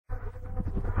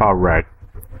Alright.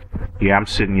 Yeah, I'm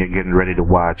sitting here getting ready to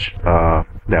watch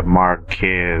that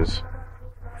Marquez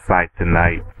fight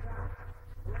tonight.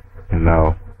 And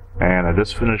I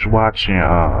just finished watching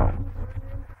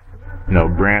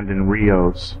Brandon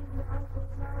Rios,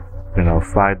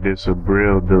 fight this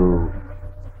Abril dude.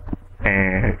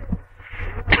 And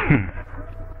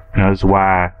that's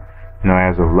why,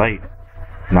 as of late,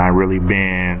 not really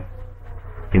been,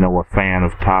 a fan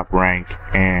of Top Rank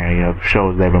and, the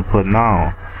shows they've been putting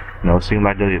on. It seems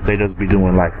like they just be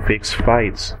doing like fixed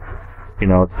fights,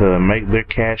 to make their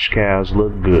cash cows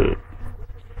look good.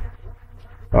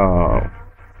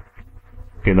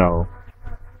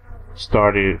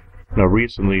 Started,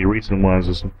 recent ones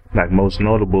is like most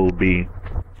notable would be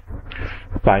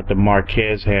the fight that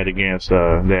Marquez had against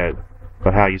Lacar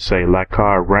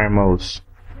Ramos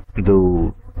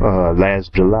dude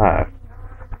last July.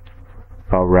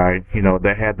 Alright,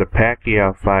 they had the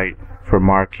Pacquiao fight for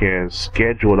Marquez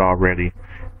scheduled already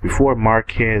before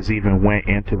Marquez even went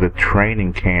into the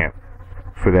training camp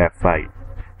for that fight.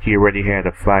 He already had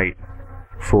a fight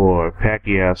for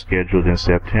Pacquiao scheduled in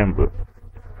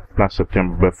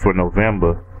for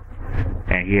November,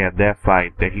 and he had that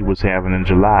fight that he was having in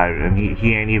July, and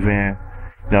he ain't even,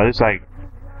 it's like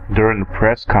during the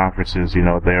press conferences, they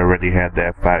already had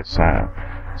that fight signed.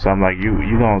 So I'm like,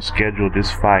 you gonna schedule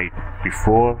this fight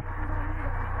before,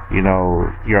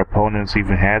 your opponents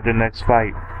even had their next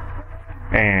fight?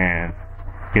 And,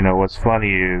 what's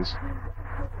funny is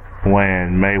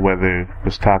when Mayweather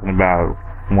was talking about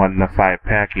wanting to fight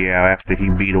Pacquiao after he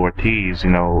beat Ortiz,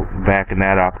 back in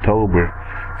that October,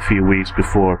 a few weeks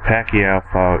before Pacquiao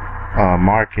fought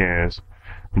Marquez,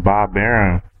 Bob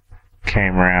Arum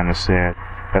came around and said,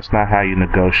 that's not how you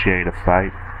negotiate a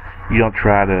fight. You don't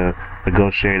try to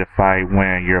negotiate a fight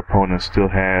when your opponent still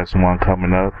has one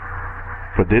coming up.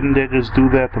 But didn't they just do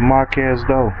that to Marquez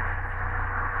though?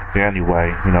 Yeah,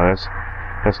 anyway,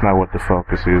 that's not what the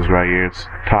focus is right here. It's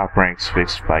Top Rank's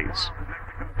fixed fights.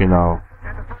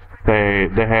 They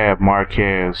had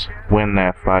Marquez win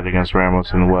that fight against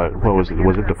Ramos in what was it?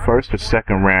 Was it the first or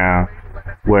second round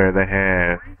where they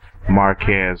had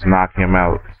Marquez knock him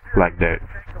out like that?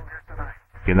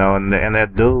 And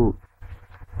that dude,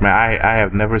 man, I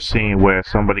have never seen where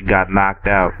somebody got knocked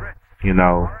out,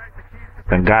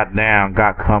 then got down,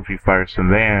 got comfy first,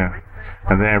 and then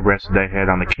rested their head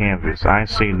on the canvas. I ain't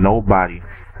seen nobody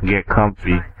get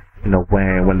comfy,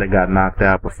 when they got knocked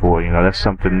out before. That's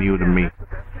something new to me.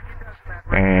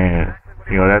 And,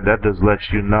 that just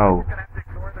lets you know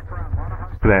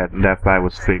that fight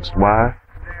was fixed. Why?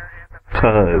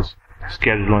 Because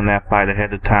scheduling that fight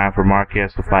ahead of time for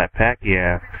Marquez to fight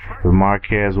Pacquiao, if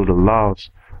Marquez would have lost,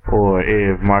 or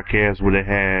if Marquez would have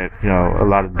had, a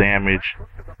lot of damage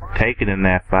taken in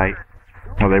that fight,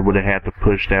 or they would have had to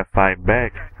push that fight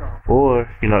back, or,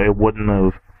 it wouldn't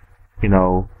have,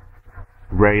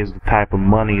 raised the type of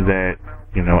money that,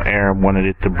 Arum wanted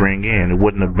it to bring in. It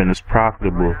wouldn't have been as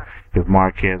profitable if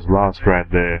Marquez lost right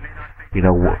there,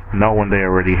 knowing they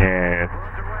already had,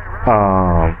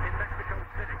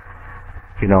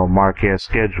 Marquez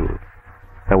scheduled.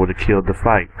 That would have killed the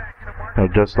fight.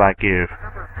 Just like if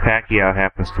Pacquiao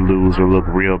happens to lose or look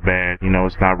real bad,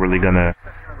 it's not really gonna,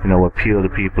 appeal to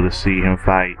people to see him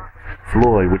fight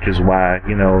Floyd, which is why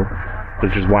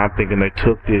I'm thinking they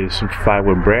took this fight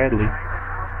with Bradley,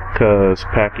 cause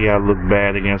Pacquiao looked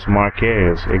bad against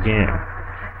Marquez again.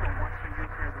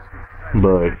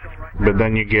 But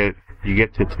then you get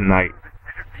to tonight,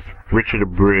 Richard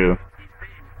Abril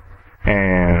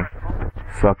and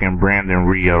fucking Brandon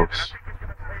Rios,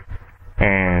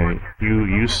 and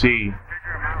you see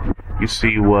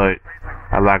what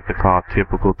I like to call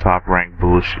typical Top Rank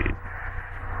bullshit.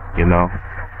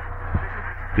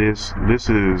 This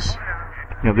is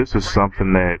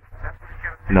something that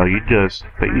you just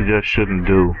shouldn't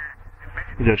do.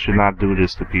 You just should not do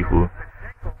this to people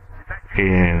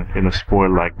in a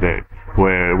sport like that,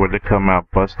 where they come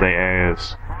out, bust their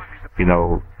ass,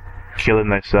 killing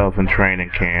themselves in training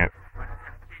camp,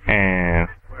 and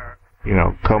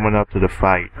coming up to the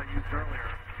fight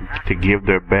to give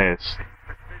their best,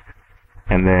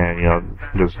 and then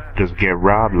just get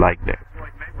robbed like that.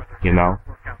 Yeah,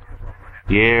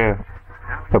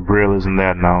 Abril isn't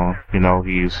that known.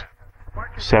 He's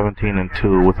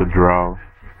 17-2 with a draw,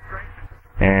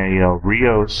 and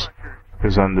Rios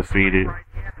is undefeated,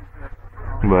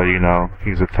 but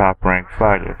he's a top ranked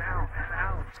fighter,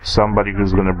 somebody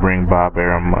who's gonna bring Bob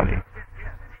Arum money.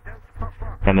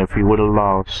 And if he would have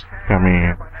lost,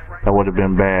 that would have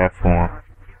been bad for him,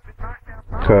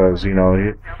 cause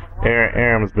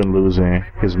Arum's been losing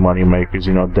his money makers.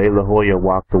 De La Hoya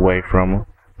walked away from him.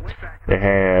 They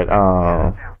had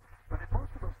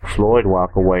Floyd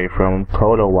walk away from him.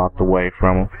 Cotto walked away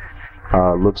from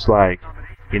him. Looks like,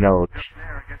 you know,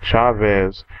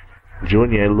 Chavez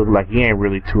Jr., it looked like he ain't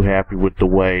really too happy with the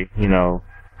way, you know,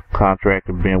 Contract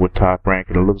had been with Top Rank,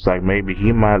 and it looks like maybe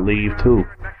he might leave too,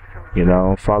 you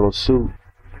know, follow suit,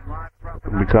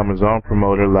 become his own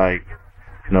promoter like,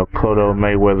 you know, Cotto,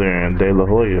 Mayweather, and De La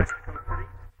Hoya.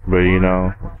 But, you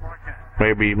know,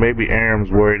 maybe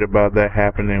Aram's worried about that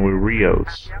happening with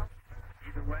Rios.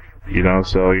 You know,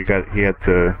 so he had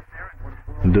to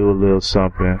do a little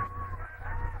something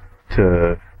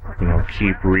to, you know,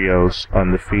 keep Rios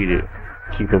undefeated,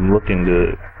 keep him looking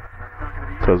good.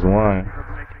 Cause one,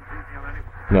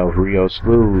 you know, if Rios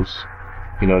lose,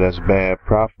 you know, that's bad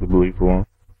profitably for him.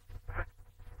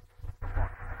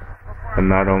 And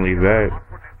not only that,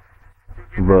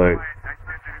 but,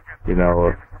 you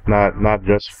know, not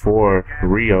just for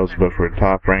Rios, but for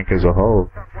Top Rank as a whole.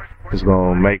 It's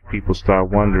gonna make people start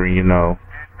wondering, you know,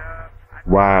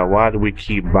 why do we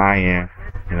keep buying,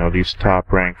 you know, these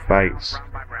Top Rank fights?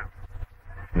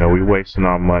 You know, we wasting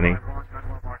our money,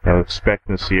 you know,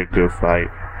 expecting to see a good fight.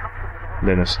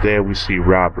 Then instead we see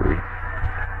robbery.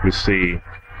 We see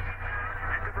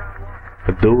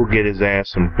a dude get his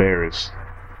ass embarrassed,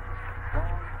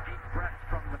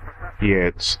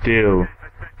 yet still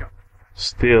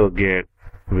get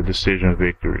the decision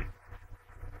victory.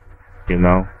 You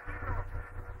know?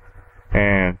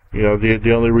 And, you know,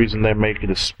 the only reason they make it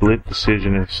a split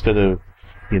decision instead of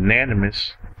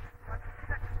unanimous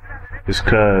is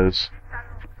because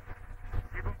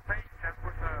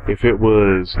if it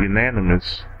was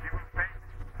unanimous,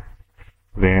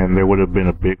 then there would have been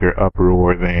a bigger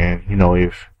uproar than, you know,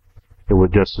 if it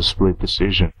was just a split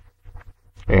decision.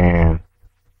 And,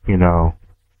 you know,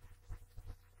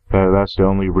 that's the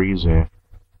only reason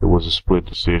it was a split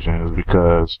decision, is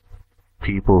because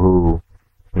people who,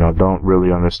 you know, don't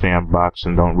really understand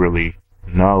boxing, don't really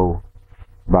know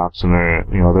boxing, or,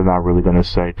 you know, they're not really going to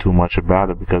say too much about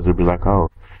it, because they'll be like, oh,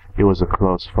 it was a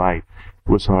close fight.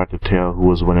 It was hard to tell who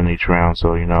was winning each round.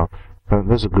 So, you know,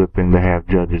 that's a good thing to have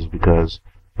judges, because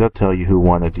they'll tell you who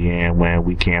won at the end when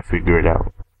we can't figure it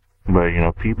out. But, you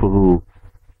know, people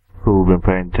who've been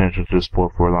paying attention to the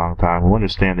sport for a long time, who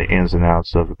understand the ins and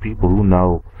outs of it, people who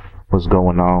know what's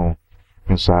going on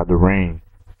inside the ring,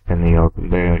 and, you know,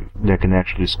 they can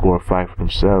actually score a fight for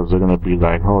themselves, they're going to be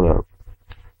like, hold up,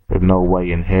 there's no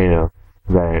way in hell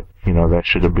that, you know, that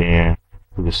should have been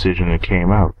the decision that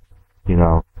came out. You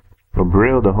know,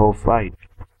 Abril, the whole fight,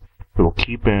 they were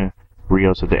keeping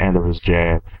Rios at the end of his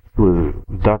jab. He was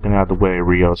ducking out the way of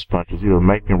Rios' punches. He was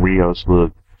making Rios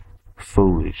look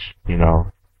foolish, you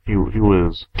know. He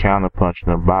was counter-punching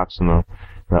and boxing him.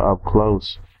 You know, up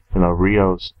close, you know,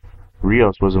 Rios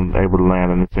wasn't able to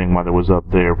land anything while it was up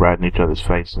there right in each other's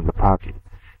face in the pocket,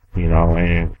 you know,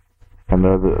 and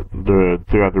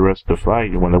throughout the rest of the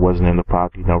fight, when it wasn't in the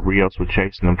pocket, you know, Rios was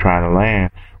chasing him, trying to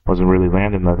land, wasn't really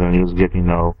landing nothing. He was getting, you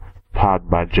know, popped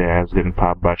by jabs, getting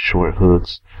popped by short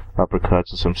hooks,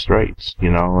 uppercuts, and some straights,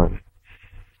 you know, and,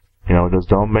 you know, it just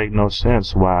don't make no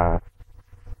sense why,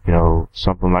 you know,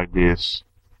 something like this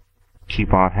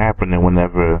keep on happening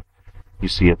whenever you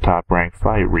see a top-ranked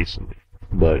fight recently.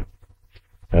 But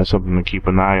that's something to keep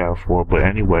an eye out for. But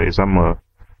anyways, I'm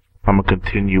gonna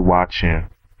continue watching,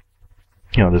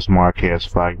 you know, this Marquez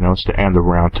fight. You know, it's the end of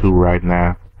round 2 right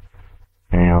now,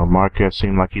 and, you know, Marquez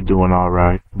seemed like he's doing all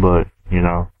right. But, you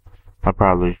know, I'll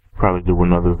probably do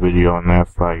another video on that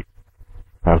fight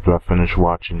after I finish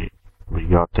watching it. But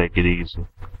y'all take it easy.